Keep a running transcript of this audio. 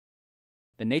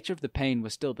The nature of the pain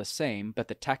was still the same, but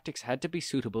the tactics had to be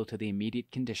suitable to the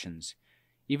immediate conditions.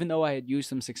 Even though I had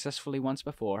used them successfully once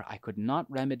before, I could not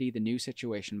remedy the new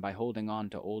situation by holding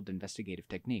on to old investigative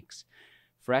techniques.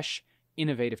 Fresh,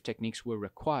 innovative techniques were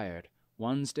required,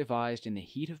 ones devised in the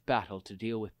heat of battle to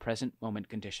deal with present moment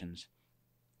conditions.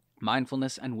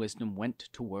 Mindfulness and wisdom went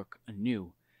to work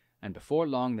anew, and before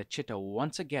long the chitta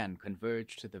once again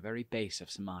converged to the very base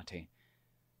of samadhi.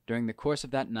 During the course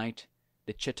of that night,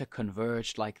 the chitta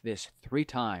converged like this 3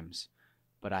 times,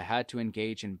 but I had to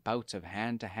engage in bouts of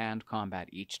hand-to-hand combat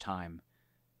each time.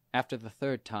 After the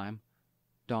 3rd time,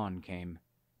 dawn came,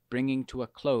 bringing to a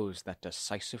close that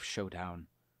decisive showdown.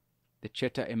 The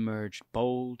chitta emerged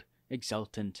bold,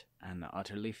 exultant, and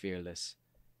utterly fearless.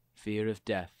 Fear of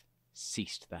death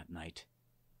ceased that night.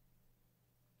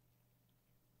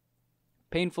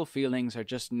 Painful feelings are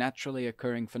just naturally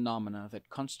occurring phenomena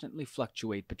that constantly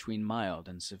fluctuate between mild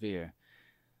and severe.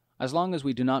 As long as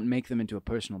we do not make them into a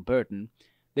personal burden,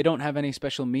 they don't have any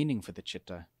special meaning for the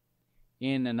chitta.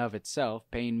 In and of itself,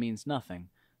 pain means nothing,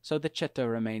 so the chitta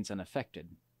remains unaffected.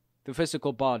 The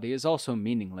physical body is also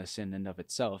meaningless in and of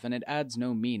itself, and it adds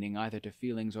no meaning either to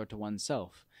feelings or to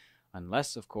oneself,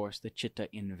 unless, of course, the chitta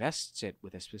invests it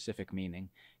with a specific meaning,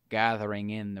 gathering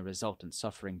in the resultant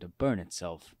suffering to burn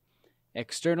itself.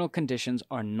 External conditions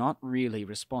are not really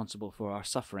responsible for our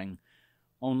suffering.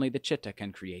 Only the chitta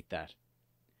can create that.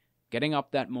 Getting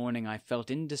up that morning, I felt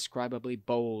indescribably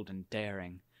bold and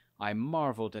daring. I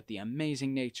marveled at the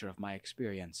amazing nature of my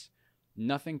experience.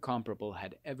 Nothing comparable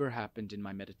had ever happened in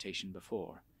my meditation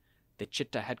before. The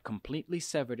chitta had completely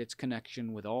severed its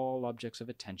connection with all objects of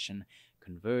attention,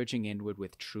 converging inward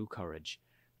with true courage.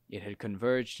 It had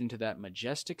converged into that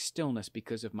majestic stillness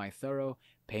because of my thorough,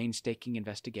 painstaking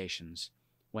investigations.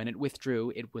 When it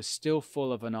withdrew, it was still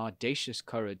full of an audacious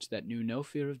courage that knew no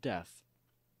fear of death.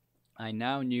 I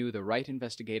now knew the right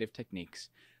investigative techniques,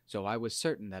 so I was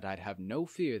certain that I'd have no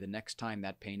fear the next time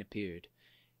that pain appeared.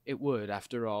 It would,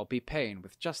 after all, be pain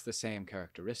with just the same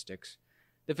characteristics.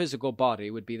 The physical body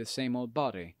would be the same old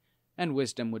body, and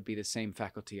wisdom would be the same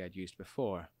faculty I'd used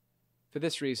before. For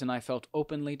this reason I felt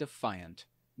openly defiant,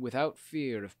 without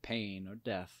fear of pain or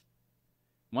death.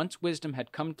 Once wisdom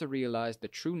had come to realize the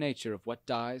true nature of what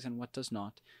dies and what does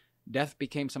not, death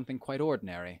became something quite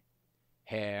ordinary.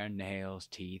 Hair, nails,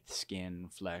 teeth, skin,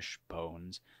 flesh,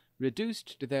 bones.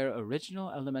 Reduced to their original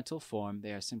elemental form,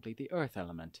 they are simply the earth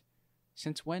element.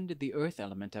 Since when did the earth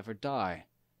element ever die?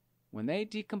 When they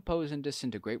decompose and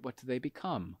disintegrate, what do they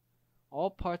become? All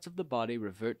parts of the body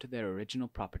revert to their original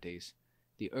properties.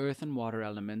 The earth and water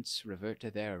elements revert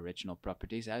to their original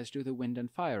properties, as do the wind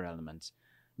and fire elements.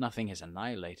 Nothing is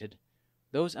annihilated.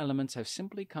 Those elements have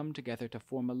simply come together to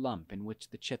form a lump in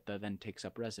which the chitta then takes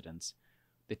up residence.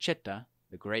 The chitta,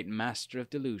 the great master of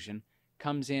delusion,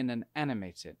 comes in and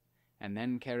animates it, and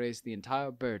then carries the entire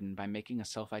burden by making a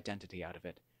self-identity out of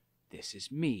it. This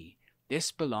is me.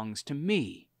 This belongs to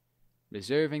me.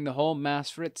 Reserving the whole mass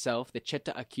for itself, the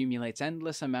chitta accumulates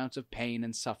endless amounts of pain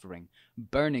and suffering,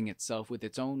 burning itself with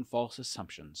its own false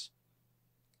assumptions.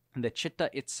 The chitta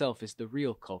itself is the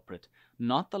real culprit,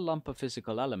 not the lump of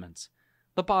physical elements.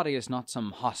 The body is not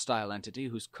some hostile entity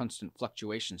whose constant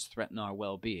fluctuations threaten our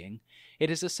well-being. It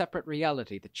is a separate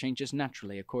reality that changes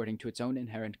naturally according to its own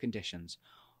inherent conditions.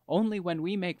 Only when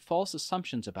we make false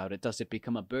assumptions about it does it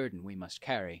become a burden we must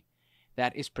carry.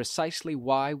 That is precisely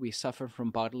why we suffer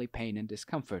from bodily pain and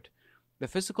discomfort. The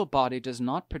physical body does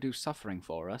not produce suffering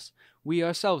for us. We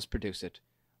ourselves produce it.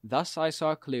 Thus I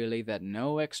saw clearly that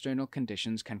no external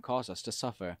conditions can cause us to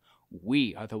suffer.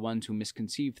 We are the ones who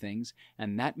misconceive things,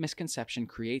 and that misconception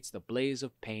creates the blaze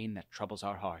of pain that troubles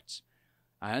our hearts.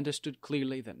 I understood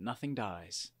clearly that nothing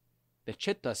dies. The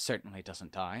chitta certainly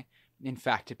doesn't die. In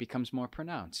fact, it becomes more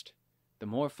pronounced. The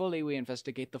more fully we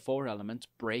investigate the 4 elements,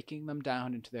 breaking them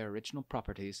down into their original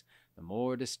properties, the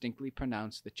more distinctly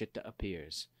pronounced the chitta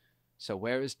appears. So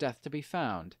where is death to be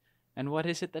found? And what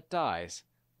is it that dies?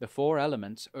 The 4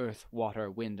 elements, earth,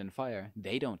 water, wind, and fire,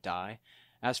 they don't die.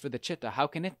 As for the chitta, how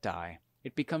can it die?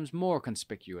 It becomes more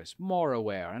conspicuous, more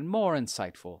aware, and more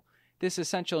insightful. This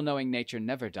essential knowing nature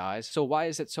never dies, so why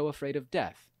is it so afraid of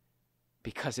death?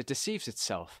 Because it deceives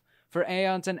itself. For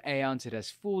aeons and aeons it has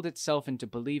fooled itself into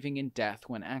believing in death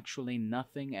when actually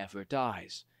nothing ever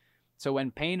dies. So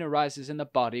when pain arises in the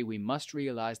body, we must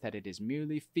realize that it is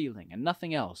merely feeling and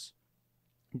nothing else.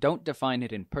 Don't define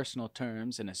it in personal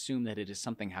terms and assume that it is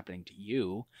something happening to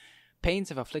you. Pains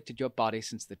have afflicted your body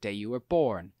since the day you were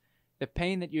born. The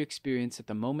pain that you experienced at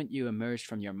the moment you emerged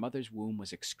from your mother's womb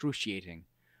was excruciating.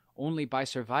 Only by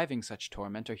surviving such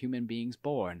torment are human beings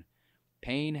born.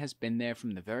 Pain has been there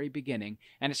from the very beginning,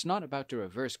 and it's not about to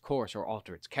reverse course or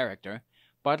alter its character.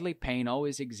 Bodily pain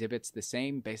always exhibits the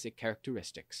same basic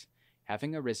characteristics.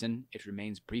 Having arisen, it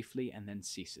remains briefly and then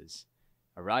ceases.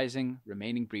 Arising,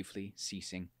 remaining briefly,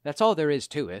 ceasing. That's all there is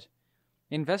to it.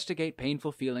 Investigate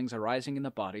painful feelings arising in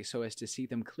the body so as to see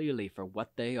them clearly for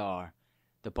what they are.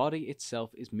 The body itself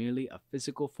is merely a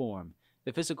physical form,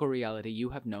 the physical reality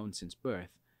you have known since birth.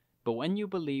 But when you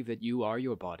believe that you are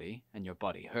your body, and your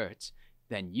body hurts,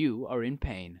 then you are in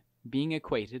pain. Being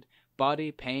equated,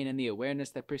 body, pain, and the awareness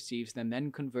that perceives them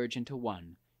then converge into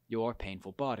one, your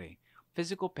painful body.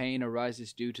 Physical pain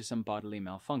arises due to some bodily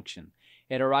malfunction.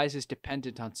 It arises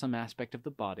dependent on some aspect of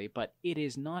the body, but it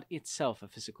is not itself a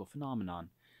physical phenomenon.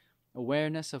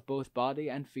 Awareness of both body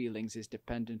and feelings is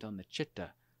dependent on the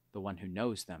chitta, the one who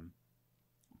knows them.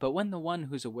 But when the one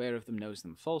who's aware of them knows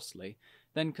them falsely,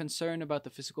 then concern about the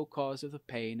physical cause of the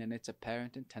pain and its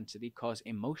apparent intensity cause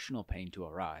emotional pain to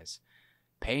arise.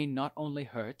 Pain not only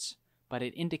hurts, but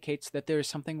it indicates that there is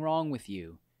something wrong with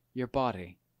you, your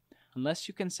body. Unless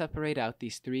you can separate out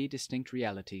these three distinct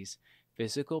realities,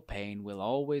 physical pain will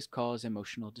always cause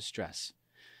emotional distress.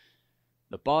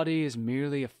 The body is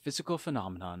merely a physical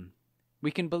phenomenon.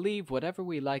 We can believe whatever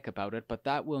we like about it, but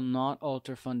that will not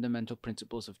alter fundamental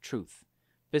principles of truth.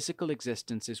 Physical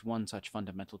existence is one such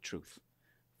fundamental truth.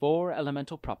 4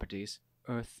 elemental properties,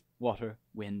 earth, water,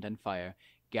 wind, and fire,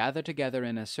 gather together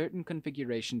in a certain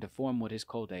configuration to form what is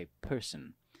called a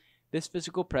person. This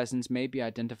physical presence may be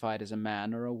identified as a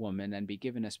man or a woman and be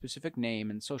given a specific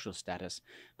name and social status,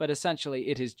 but essentially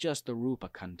it is just the rupa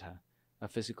kanta, a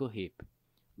physical heap.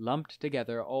 Lumped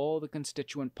together, all the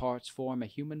constituent parts form a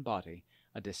human body,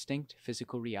 a distinct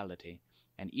physical reality,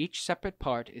 and each separate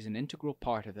part is an integral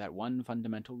part of that one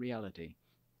fundamental reality.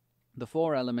 The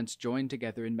 4 elements join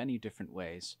together in many different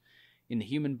ways. In the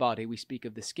human body we speak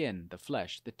of the skin, the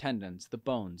flesh, the tendons, the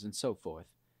bones, and so forth.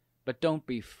 But don't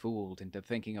be fooled into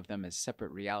thinking of them as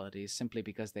separate realities simply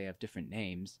because they have different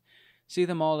names. See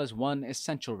them all as one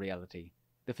essential reality,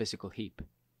 the physical heap.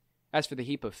 As for the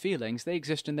heap of feelings, they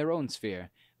exist in their own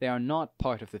sphere. They are not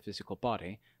part of the physical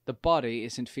body. The body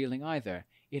isn't feeling either.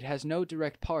 It has no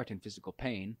direct part in physical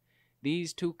pain.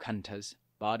 These 2 khantas,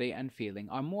 body and feeling,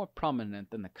 are more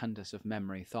prominent than the khantas of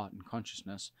memory, thought, and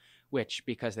consciousness, which,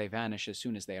 because they vanish as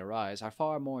soon as they arise, are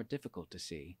far more difficult to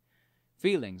see.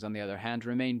 Feelings, on the other hand,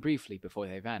 remain briefly before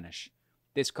they vanish.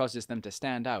 This causes them to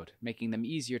stand out, making them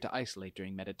easier to isolate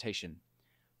during meditation.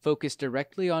 Focus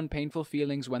directly on painful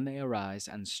feelings when they arise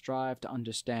and strive to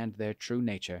understand their true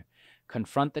nature.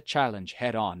 Confront the challenge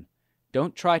head-on.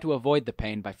 Don't try to avoid the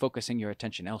pain by focusing your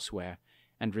attention elsewhere,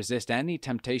 and resist any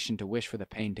temptation to wish for the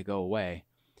pain to go away.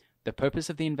 The purpose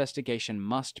of the investigation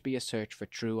must be a search for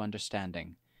true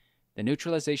understanding. The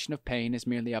neutralization of pain is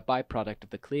merely a byproduct of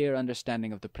the clear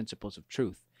understanding of the principles of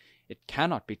truth. It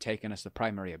cannot be taken as the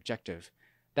primary objective.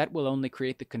 That will only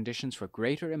create the conditions for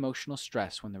greater emotional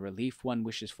stress when the relief one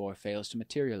wishes for fails to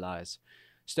materialize.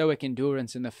 Stoic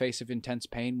endurance in the face of intense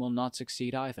pain will not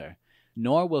succeed either,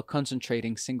 nor will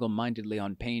concentrating single-mindedly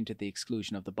on pain to the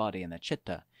exclusion of the body and the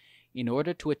chitta. In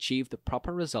order to achieve the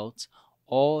proper results,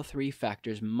 all 3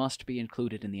 factors must be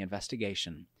included in the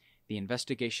investigation. The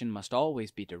investigation must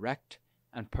always be direct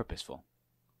and purposeful.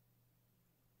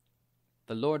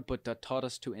 The Lord Buddha taught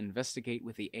us to investigate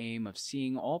with the aim of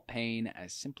seeing all pain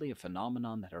as simply a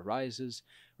phenomenon that arises,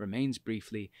 remains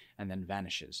briefly, and then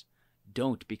vanishes.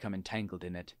 Don't become entangled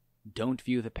in it. Don't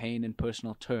view the pain in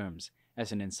personal terms,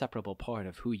 as an inseparable part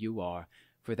of who you are,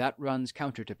 for that runs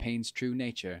counter to pain's true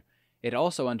nature. It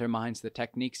also undermines the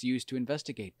techniques used to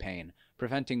investigate pain,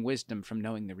 preventing wisdom from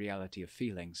knowing the reality of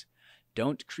feelings.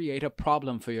 Don't create a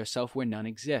problem for yourself where none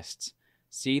exists.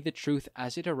 See the truth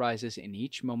as it arises in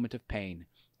each moment of pain,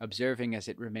 observing as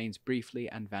it remains briefly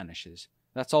and vanishes.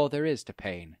 That's all there is to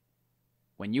pain.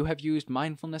 When you have used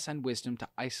mindfulness and wisdom to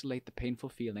isolate the painful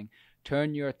feeling,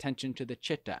 turn your attention to the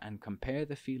chitta and compare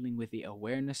the feeling with the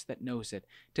awareness that knows it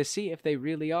to see if they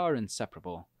really are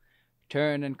inseparable.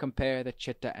 Turn and compare the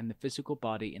chitta and the physical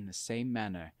body in the same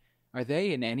manner. Are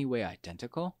they in any way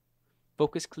identical?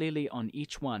 Focus clearly on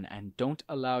each one and don't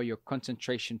allow your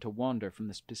concentration to wander from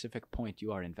the specific point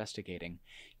you are investigating.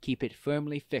 Keep it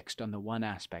firmly fixed on the one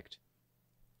aspect.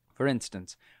 For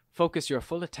instance, focus your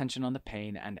full attention on the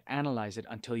pain and analyze it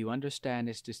until you understand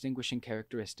its distinguishing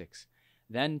characteristics.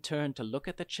 Then turn to look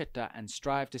at the chitta and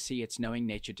strive to see its knowing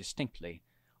nature distinctly.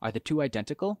 Are the 2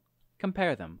 identical?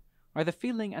 Compare them. Are the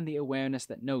feeling and the awareness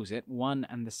that knows it one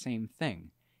and the same thing?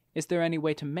 Is there any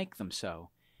way to make them so?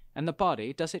 And the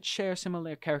body, does it share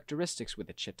similar characteristics with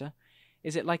the chitta?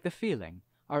 Is it like the feeling?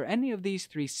 Are any of these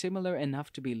 3 similar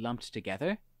enough to be lumped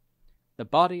together? The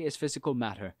body is physical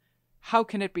matter. How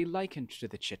can it be likened to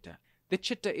the chitta? The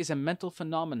chitta is a mental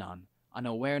phenomenon. an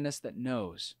awareness that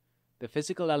knows. The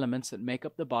physical elements that make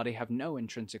up the body have no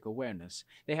intrinsic awareness.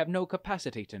 They have no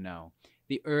capacity to know.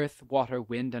 The earth, water,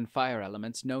 wind, and fire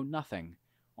elements know nothing.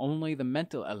 Only the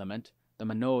mental element, the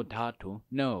mano dhatu,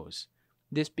 knows.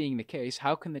 This being the case,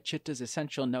 how can the chitta's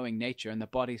essential knowing nature and the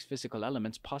body's physical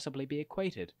elements possibly be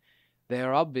equated? They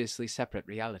are obviously separate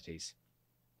realities.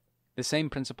 The same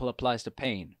principle applies to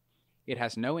pain. It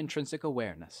has no intrinsic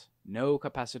awareness, no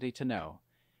capacity to know.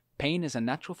 Pain is a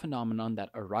natural phenomenon that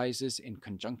arises in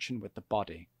conjunction with the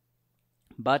body.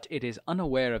 But it is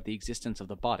unaware of the existence of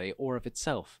the body or of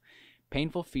itself.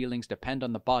 Painful feelings depend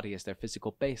on the body as their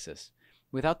physical basis.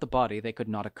 Without the body, they could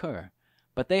not occur.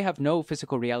 But they have no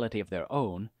physical reality of their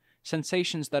own.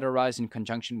 Sensations that arise in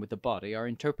conjunction with the body are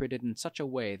interpreted in such a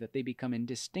way that they become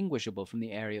indistinguishable from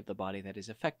the area of the body that is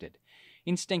affected.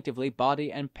 Instinctively,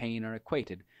 body and pain are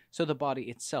equated, so the body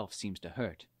itself seems to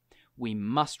hurt. We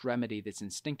must remedy this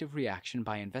instinctive reaction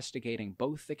by investigating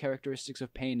both the characteristics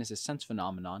of pain as a sense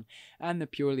phenomenon and the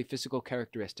purely physical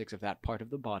characteristics of that part of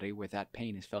the body where that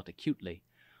pain is felt acutely.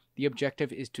 The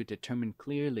objective is to determine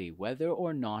clearly whether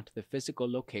or not the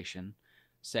physical location,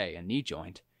 say a knee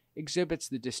joint, exhibits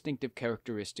the distinctive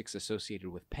characteristics associated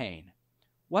with pain.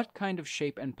 What kind of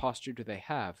shape and posture do they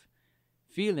have?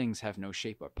 Feelings have no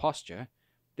shape or posture.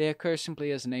 They occur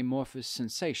simply as an amorphous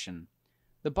sensation.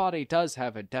 The body does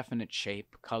have a definite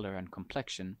shape, color, and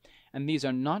complexion, and these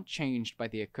are not changed by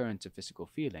the occurrence of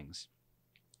physical feelings.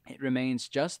 It remains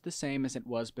just the same as it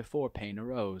was before pain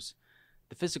arose.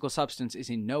 The physical substance is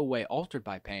in no way altered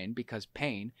by pain because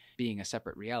pain, being a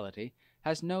separate reality,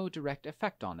 has no direct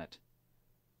effect on it.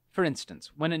 For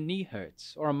instance, when a knee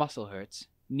hurts or a muscle hurts,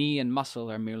 knee and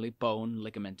muscle are merely bone,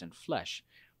 ligament, and flesh.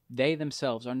 They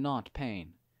themselves are not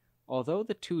pain. Although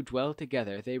the two dwell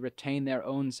together, they retain their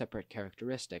own separate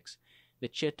characteristics. The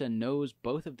chitta knows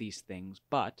both of these things,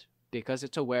 but, because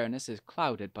its awareness is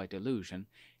clouded by delusion,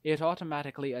 it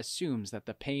automatically assumes that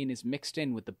the pain is mixed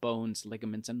in with the bones,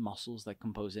 ligaments, and muscles that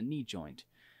compose a knee joint.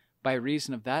 By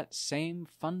reason of that same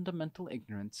fundamental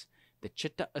ignorance, the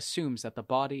chitta assumes that the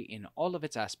body in all of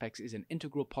its aspects is an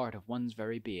integral part of one's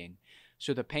very being,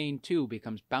 so the pain too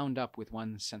becomes bound up with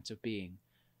one's sense of being.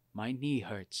 My knee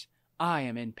hurts. I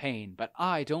am in pain, but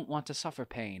I don't want to suffer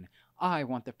pain. I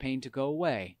want the pain to go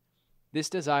away. This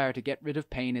desire to get rid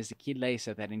of pain is a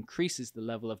kilesa that increases the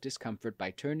level of discomfort by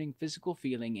turning physical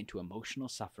feeling into emotional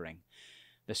suffering.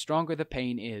 The stronger the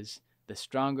pain is, the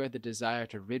stronger the desire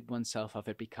to rid oneself of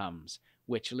it becomes,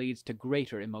 which leads to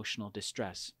greater emotional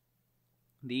distress.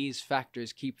 These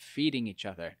factors keep feeding each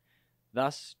other.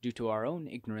 Thus, due to our own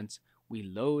ignorance, we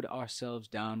load ourselves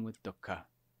down with dukkha.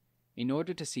 In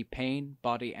order to see pain,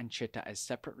 body, and chitta as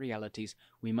separate realities,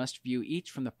 we must view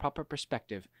each from the proper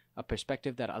perspective, a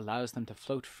perspective that allows them to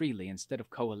float freely instead of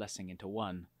coalescing into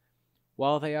one.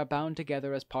 While they are bound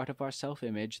together as part of our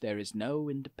self-image, there is no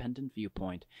independent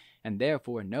viewpoint, and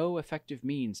therefore no effective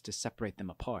means to separate them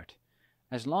apart.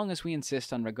 As long as we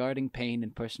insist on regarding pain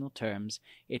in personal terms,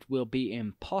 it will be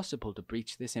impossible to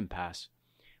breach this impasse.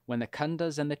 When the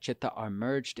khandhas and the chitta are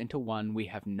merged into one, we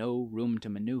have no room to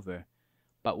maneuver.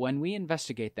 But when we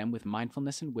investigate them with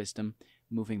mindfulness and wisdom,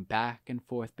 moving back and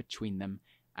forth between them,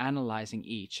 analyzing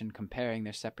each and comparing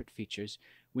their separate features,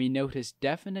 we notice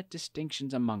definite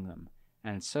distinctions among them,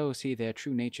 and so see their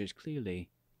true natures clearly.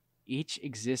 Each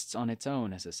exists on its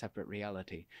own as a separate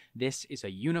reality. This is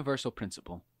a universal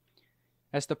principle.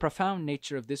 As the profound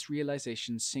nature of this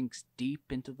realization sinks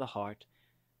deep into the heart,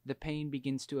 the pain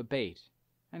begins to abate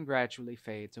and gradually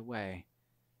fades away.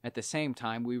 At the same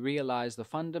time, we realize the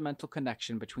fundamental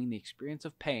connection between the experience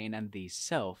of pain and the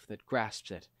self that grasps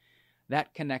it.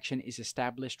 That connection is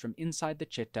established from inside the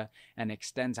chitta and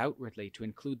extends outwardly to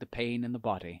include the pain in the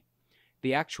body.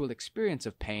 The actual experience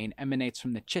of pain emanates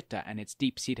from the chitta and its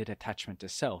deep-seated attachment to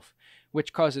self,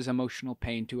 which causes emotional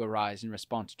pain to arise in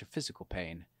response to physical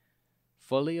pain.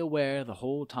 Fully aware the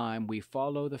whole time, we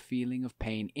follow the feeling of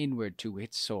pain inward to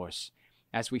its source.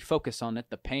 As we focus on it,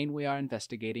 the pain we are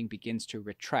investigating begins to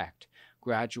retract,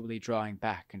 gradually drawing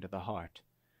back into the heart.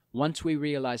 Once we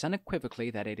realize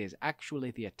unequivocally that it is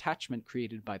actually the attachment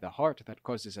created by the heart that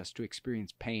causes us to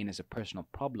experience pain as a personal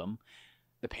problem,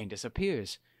 the pain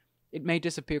disappears. It may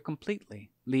disappear completely,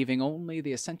 leaving only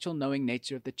the essential knowing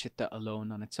nature of the chitta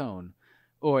alone on its own.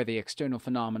 Or the external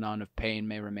phenomenon of pain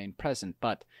may remain present,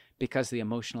 but because the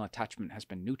emotional attachment has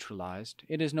been neutralized,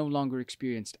 it is no longer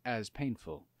experienced as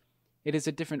painful. It is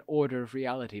a different order of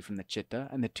reality from the chitta,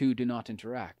 and the two do not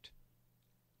interact.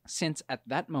 Since at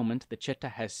that moment the chitta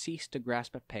has ceased to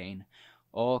grasp at pain,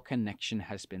 all connection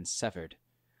has been severed.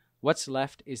 What's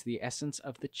left is the essence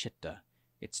of the chitta,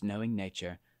 its knowing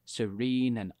nature,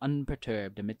 serene and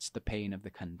unperturbed amidst the pain of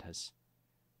the khandhas.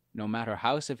 No matter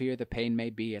how severe the pain may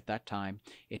be at that time,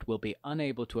 it will be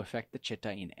unable to affect the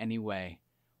chitta in any way.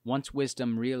 Once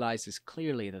wisdom realizes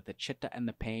clearly that the chitta and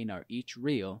the pain are each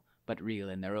real, but real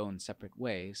in their own separate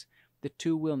ways, the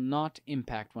two will not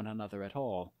impact one another at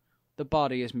all. The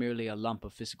body is merely a lump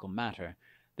of physical matter.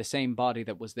 The same body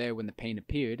that was there when the pain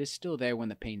appeared is still there when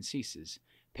the pain ceases.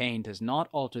 Pain does not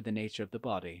alter the nature of the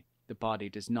body. The body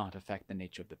does not affect the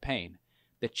nature of the pain.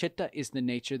 The chitta is the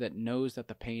nature that knows that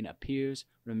the pain appears,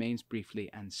 remains briefly,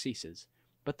 and ceases.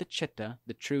 But the chitta,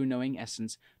 the true knowing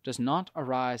essence, does not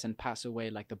arise and pass away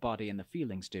like the body and the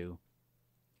feelings do.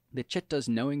 The chitta's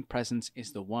knowing presence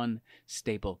is the one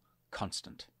stable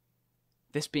constant.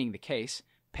 This being the case,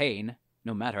 pain,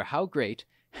 no matter how great,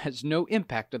 has no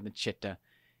impact on the chitta.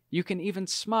 You can even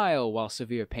smile while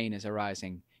severe pain is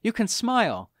arising. You can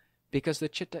smile because the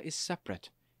chitta is separate.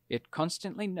 It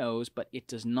constantly knows, but it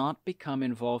does not become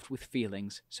involved with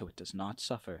feelings, so it does not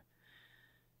suffer.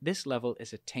 This level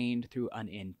is attained through an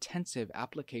intensive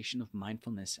application of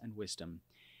mindfulness and wisdom.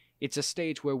 It's a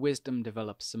stage where wisdom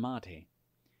develops samadhi.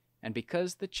 And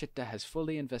because the chitta has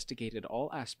fully investigated all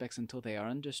aspects until they are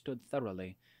understood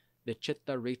thoroughly, the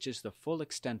chitta reaches the full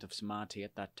extent of samadhi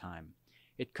at that time.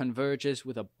 It converges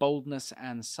with a boldness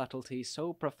and subtlety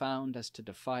so profound as to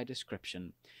defy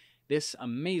description. This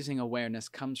amazing awareness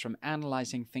comes from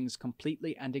analyzing things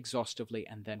completely and exhaustively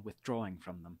and then withdrawing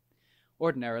from them.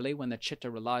 Ordinarily, when the chitta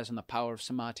relies on the power of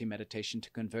samadhi meditation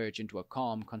to converge into a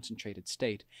calm, concentrated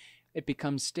state, it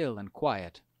becomes still and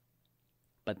quiet.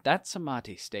 But that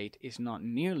samadhi state is not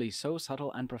nearly so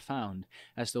subtle and profound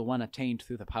as the one attained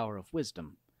through the power of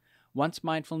wisdom. Once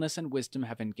mindfulness and wisdom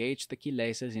have engaged the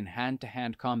kilesas in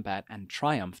hand-to-hand combat and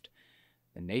triumphed,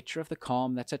 the nature of the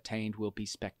calm that's attained will be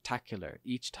spectacular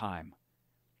each time.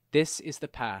 This is the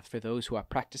path for those who are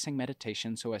practicing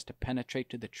meditation so as to penetrate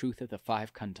to the truth of the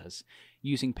 5 khandhas,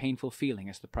 using painful feeling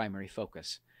as the primary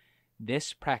focus.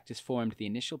 This practice formed the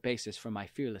initial basis for my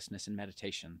fearlessness in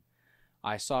meditation.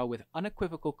 I saw with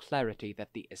unequivocal clarity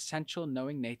that the essential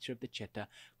knowing nature of the chitta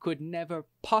could never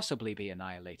possibly be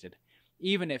annihilated.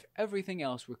 Even if everything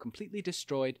else were completely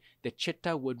destroyed, the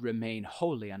chitta would remain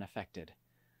wholly unaffected.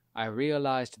 I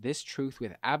realized this truth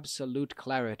with absolute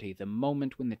clarity the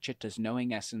moment when the chitta's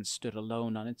knowing essence stood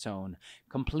alone on its own,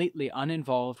 completely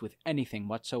uninvolved with anything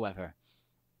whatsoever.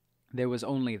 There was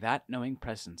only that knowing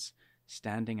presence,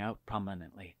 standing out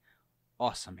prominently,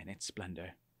 awesome in its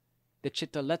splendor. The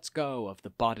chitta lets go of the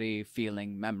body,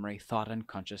 feeling, memory, thought, and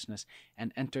consciousness,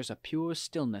 and enters a pure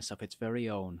stillness of its very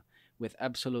own, with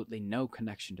absolutely no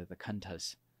connection to the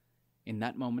khandhas. In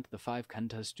that moment, the 5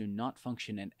 khandhas do not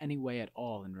function in any way at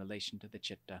all in relation to the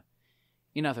chitta.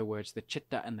 In other words, the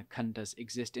chitta and the khandhas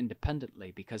exist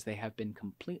independently because they have been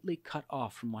completely cut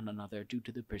off from one another due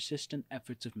to the persistent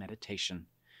efforts of meditation.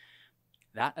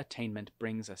 That attainment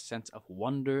brings a sense of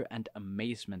wonder and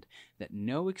amazement that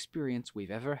no experience we've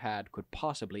ever had could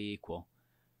possibly equal.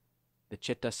 The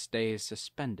chitta stays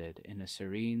suspended in a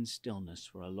serene stillness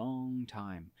for a long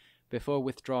time before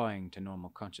withdrawing to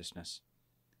normal consciousness.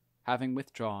 Having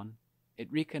withdrawn,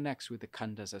 it reconnects with the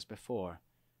khandhas as before,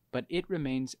 but it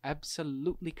remains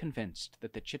absolutely convinced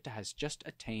that the chitta has just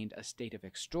attained a state of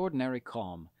extraordinary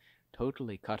calm,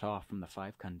 totally cut off from the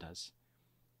 5 khandhas.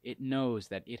 It knows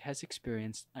that it has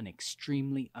experienced an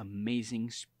extremely amazing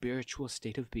spiritual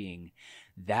state of being.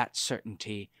 That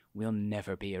certainty will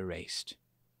never be erased.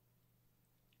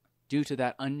 Due to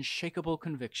that unshakable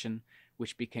conviction,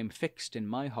 which became fixed in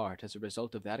my heart as a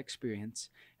result of that experience,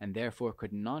 and therefore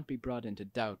could not be brought into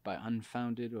doubt by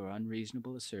unfounded or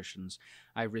unreasonable assertions,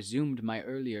 I resumed my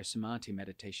earlier samadhi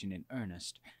meditation in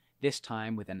earnest, this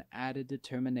time with an added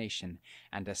determination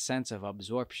and a sense of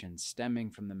absorption stemming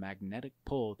from the magnetic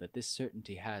pull that this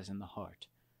certainty has in the heart.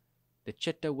 The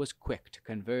chitta was quick to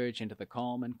converge into the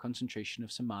calm and concentration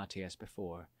of samadhi as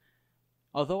before.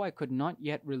 Although I could not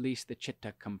yet release the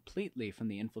chitta completely from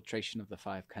the infiltration of the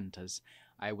 5 khandhas,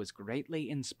 I was greatly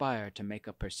inspired to make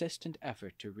a persistent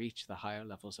effort to reach the higher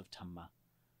levels of Dhamma.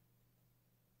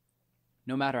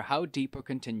 No matter how deep or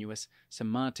continuous,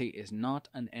 samadhi is not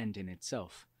an end in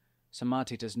itself.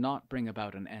 Samadhi does not bring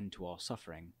about an end to all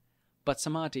suffering. But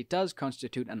samadhi does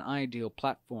constitute an ideal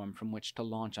platform from which to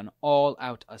launch an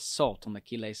all-out assault on the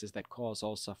kilesas that cause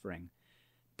all suffering.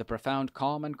 The profound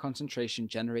calm and concentration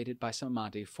generated by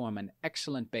samadhi form an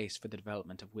excellent base for the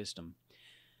development of wisdom.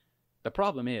 The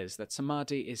problem is that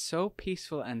samadhi is so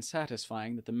peaceful and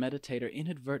satisfying that the meditator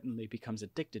inadvertently becomes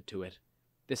addicted to it.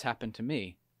 This happened to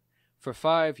me. For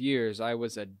 5 years I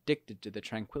was addicted to the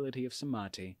tranquility of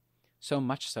samadhi, so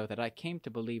much so that I came to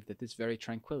believe that this very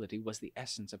tranquility was the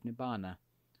essence of nibbana.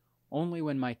 Only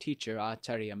when my teacher,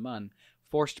 Acharya Mun,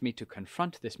 forced me to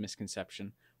confront this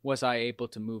misconception Was I able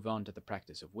to move on to the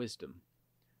practice of wisdom?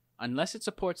 Unless it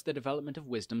supports the development of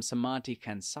wisdom, samadhi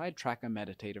can sidetrack a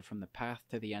meditator from the path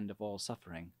to the end of all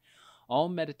suffering. All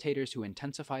meditators who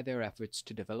intensify their efforts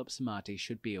to develop samadhi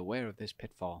should be aware of this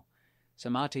pitfall.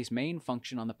 Samadhi's main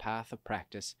function on the path of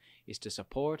practice is to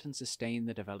support and sustain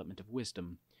the development of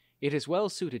wisdom. It is well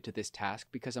suited to this task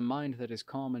because a mind that is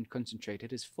calm and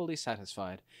concentrated is fully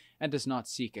satisfied and does not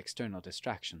seek external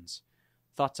distractions.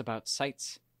 Thoughts about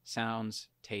sights, sounds,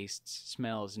 tastes,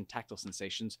 smells, and tactile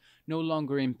sensations no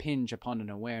longer impinge upon an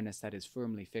awareness that is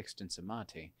firmly fixed in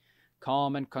samadhi.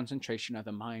 Calm and concentration are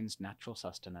the mind's natural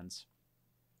sustenance.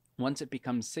 Once it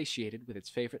becomes satiated with its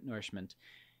favorite nourishment,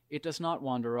 it does not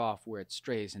wander off where it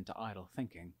strays into idle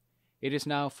thinking. It is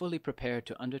now fully prepared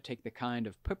to undertake the kind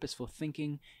of purposeful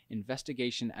thinking,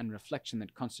 investigation, and reflection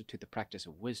that constitute the practice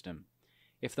of wisdom.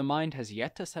 If the mind has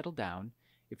yet to settle down,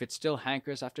 if it still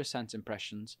hankers after sense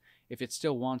impressions, if it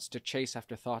still wants to chase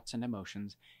after thoughts and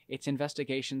emotions, its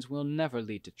investigations will never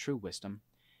lead to true wisdom.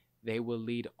 They will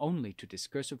lead only to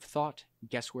discursive thought,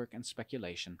 guesswork, and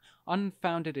speculation,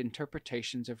 unfounded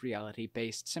interpretations of reality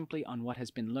based simply on what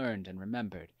has been learned and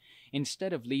remembered.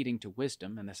 Instead of leading to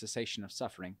wisdom and the cessation of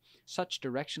suffering, such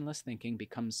directionless thinking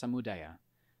becomes samudaya,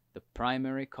 the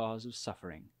primary cause of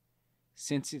suffering.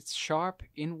 Since its sharp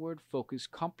inward focus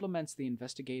complements the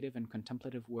investigative and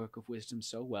contemplative work of wisdom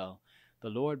so well, the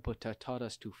Lord Buddha taught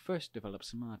us to first develop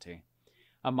samadhi.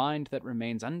 A mind that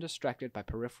remains undistracted by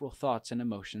peripheral thoughts and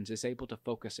emotions is able to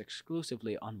focus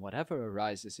exclusively on whatever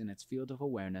arises in its field of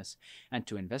awareness and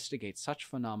to investigate such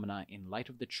phenomena in light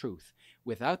of the truth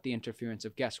without the interference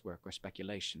of guesswork or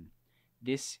speculation.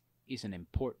 This is an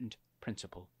important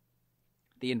principle.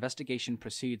 The investigation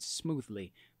proceeds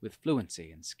smoothly with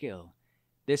fluency and skill.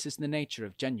 This is the nature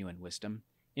of genuine wisdom,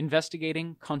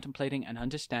 investigating, contemplating, and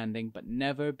understanding, but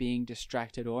never being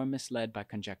distracted or misled by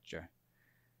conjecture.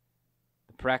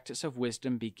 The practice of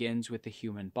wisdom begins with the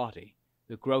human body,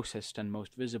 the grossest and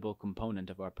most visible component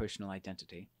of our personal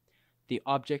identity. The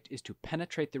object is to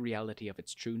penetrate the reality of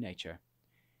its true nature.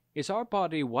 Is our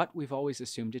body what we've always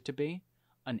assumed it to be,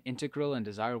 an integral and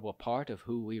desirable part of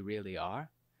who we really are?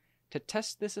 To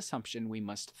test this assumption, we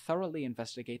must thoroughly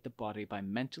investigate the body by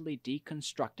mentally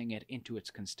deconstructing it into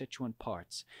its constituent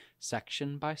parts,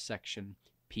 section by section,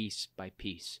 piece by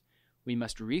piece. We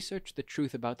must research the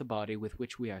truth about the body with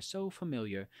which we are so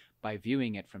familiar by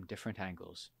viewing it from different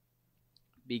angles.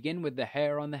 Begin with the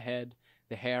hair on the head,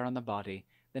 the hair on the body,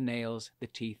 the nails, the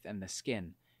teeth, and the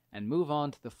skin, and move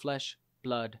on to the flesh,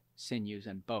 blood, sinews,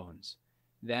 and bones.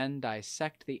 Then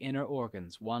dissect the inner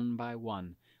organs one by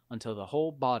one until the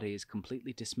whole body is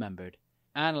completely dismembered.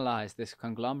 Analyze this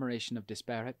conglomeration of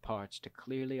disparate parts to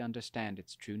clearly understand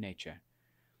its true nature.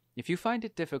 If you find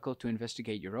it difficult to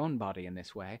investigate your own body in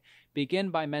this way, begin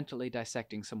by mentally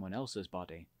dissecting someone else's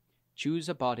body. Choose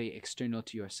a body external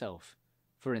to yourself,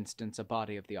 for instance, a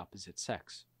body of the opposite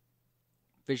sex.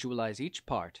 Visualize each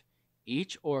part,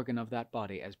 each organ of that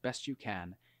body as best you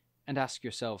can, and ask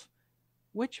yourself,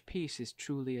 which piece is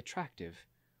truly attractive?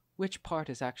 Which part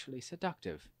is actually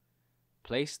seductive?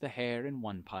 Place the hair in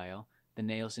one pile, the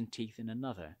nails and teeth in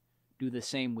another. Do the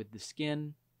same with the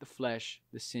skin, the flesh,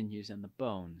 the sinews, and the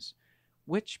bones.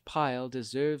 Which pile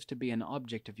deserves to be an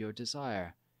object of your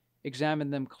desire? Examine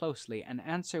them closely and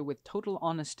answer with total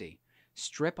honesty.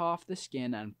 Strip off the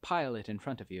skin and pile it in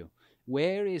front of you.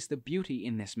 Where is the beauty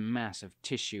in this mass of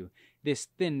tissue, this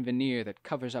thin veneer that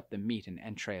covers up the meat and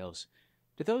entrails?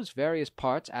 Do those various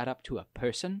parts add up to a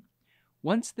person?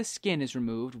 Once the skin is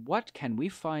removed, what can we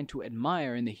find to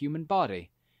admire in the human body?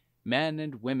 Men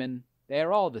and women, they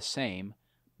are all the same.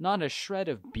 Not a shred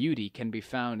of beauty can be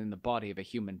found in the body of a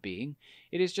human being.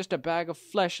 It is just a bag of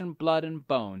flesh and blood and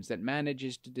bones that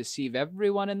manages to deceive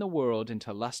everyone in the world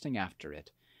into lusting after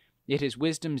it. It is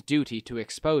wisdom's duty to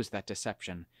expose that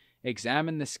deception.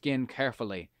 Examine the skin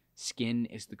carefully. Skin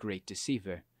is the great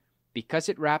deceiver. Because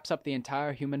it wraps up the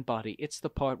entire human body, it's the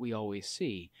part we always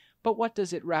see. But what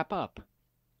does it wrap up?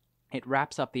 It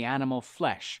wraps up the animal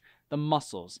flesh, the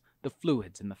muscles, the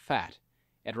fluids, and the fat.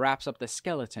 It wraps up the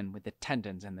skeleton with the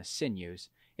tendons and the sinews.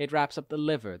 It wraps up the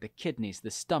liver, the kidneys, the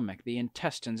stomach, the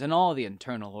intestines, and all the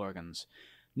internal organs.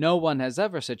 No one has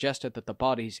ever suggested that the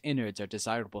body's innards are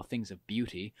desirable things of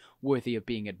beauty, worthy of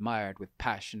being admired with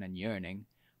passion and yearning.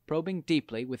 Probing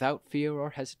deeply, without fear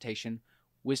or hesitation,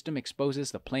 wisdom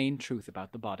exposes the plain truth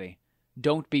about the body.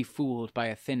 Don't be fooled by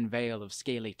a thin veil of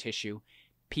scaly tissue.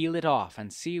 Peel it off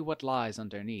and see what lies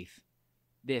underneath.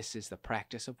 This is the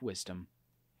practice of wisdom.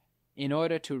 In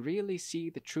order to really see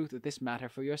the truth of this matter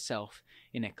for yourself,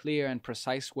 in a clear and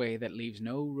precise way that leaves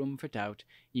no room for doubt,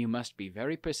 you must be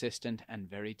very persistent and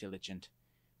very diligent.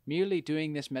 Merely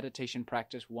doing this meditation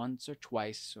practice once or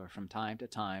twice, or from time to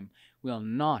time, will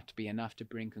not be enough to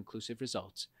bring conclusive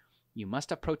results. You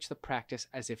must approach the practice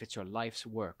as if it's your life's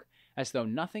work, as though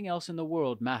nothing else in the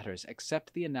world matters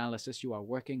except the analysis you are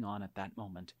working on at that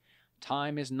moment.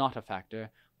 Time is not a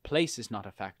factor, place is not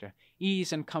a factor,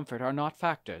 ease and comfort are not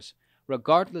factors.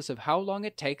 Regardless of how long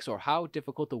it takes or how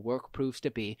difficult the work proves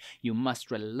to be, you must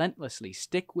relentlessly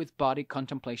stick with body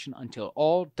contemplation until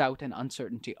all doubt and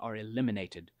uncertainty are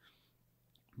eliminated.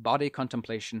 Body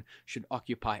contemplation should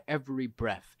occupy every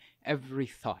breath, every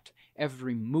thought,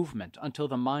 every movement, until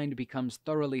the mind becomes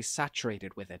thoroughly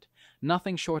saturated with it.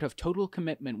 Nothing short of total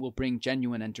commitment will bring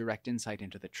genuine and direct insight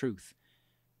into the truth.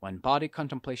 When body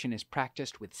contemplation is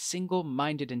practiced with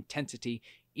single-minded intensity,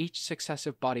 each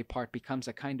successive body part becomes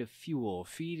a kind of fuel,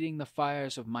 feeding the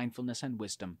fires of mindfulness and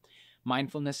wisdom.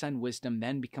 Mindfulness and wisdom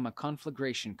then become a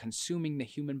conflagration, consuming the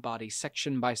human body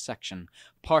section by section,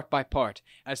 part by part,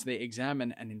 as they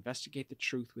examine and investigate the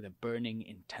truth with a burning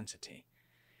intensity.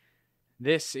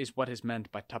 This is what is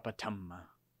meant by Dhamma.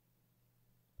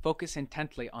 Focus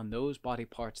intently on those body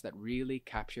parts that really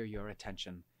capture your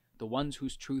attention, the ones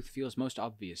whose truth feels most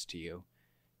obvious to you.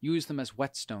 Use them as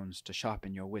whetstones to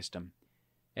sharpen your wisdom.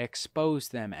 Expose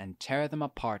them and tear them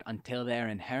apart until their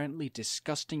inherently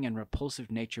disgusting and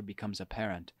repulsive nature becomes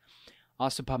apparent.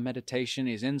 Asapa meditation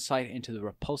is insight into the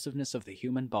repulsiveness of the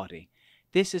human body.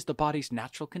 This is the body's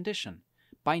natural condition.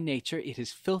 By nature, it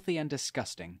is filthy and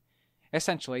disgusting.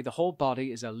 Essentially, the whole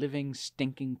body is a living,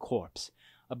 stinking corpse,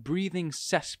 a breathing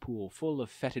cesspool full of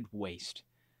fetid waste.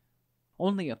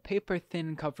 Only a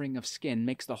paper-thin covering of skin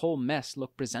makes the whole mess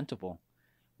look presentable.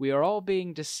 We are all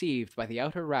being deceived by the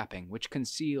outer wrapping, which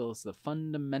conceals the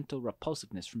fundamental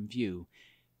repulsiveness from view.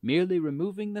 Merely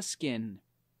removing the skin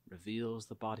reveals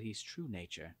the body's true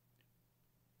nature.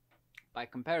 By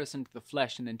comparison to the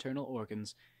flesh and internal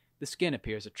organs, the skin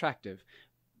appears attractive,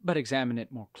 but examine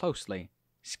it more closely.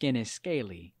 Skin is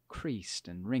scaly, creased,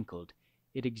 and wrinkled.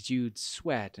 It exudes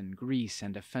sweat and grease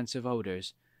and offensive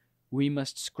odors. We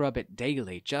must scrub it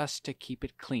daily just to keep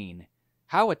it clean.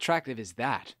 How attractive is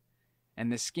that?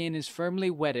 And the skin is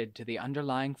firmly wedded to the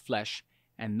underlying flesh,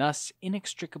 and thus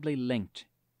inextricably linked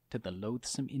to the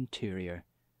loathsome interior.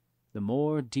 The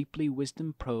more deeply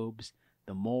wisdom probes,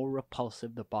 the more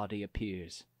repulsive the body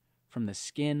appears. From the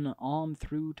skin on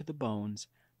through to the bones,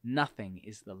 nothing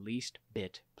is the least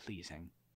bit pleasing.